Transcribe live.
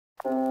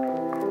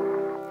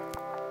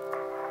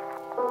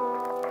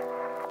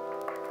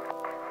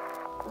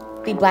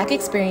The Black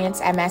Experience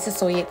at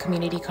Massasoit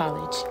Community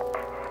College.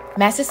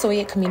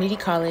 Massasoit Community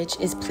College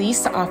is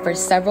pleased to offer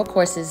several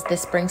courses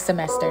this spring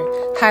semester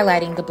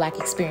highlighting the Black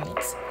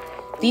experience.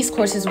 These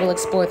courses will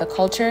explore the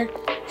culture,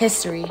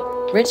 history,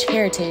 rich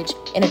heritage,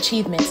 and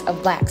achievements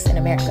of Blacks in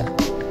America.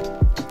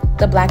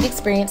 The Black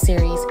Experience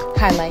series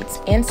highlights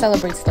and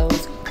celebrates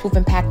those who've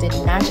impacted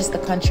not just the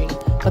country,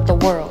 but the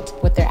world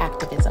with their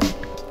activism.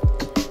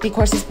 The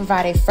courses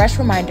provide a fresh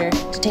reminder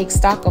to take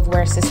stock of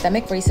where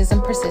systemic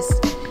racism persists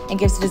and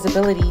gives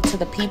visibility to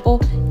the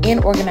people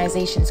and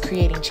organizations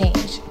creating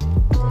change.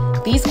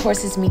 These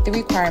courses meet the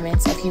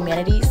requirements of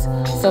humanities,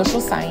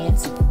 social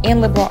science,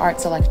 and liberal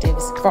arts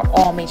electives for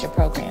all major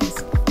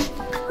programs.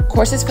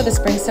 Courses for the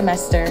spring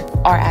semester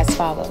are as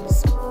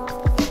follows.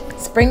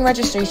 Spring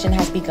registration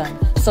has begun,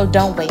 so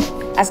don't wait,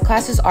 as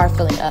classes are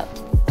filling up.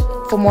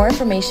 For more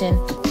information,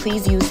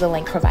 please use the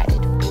link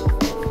provided.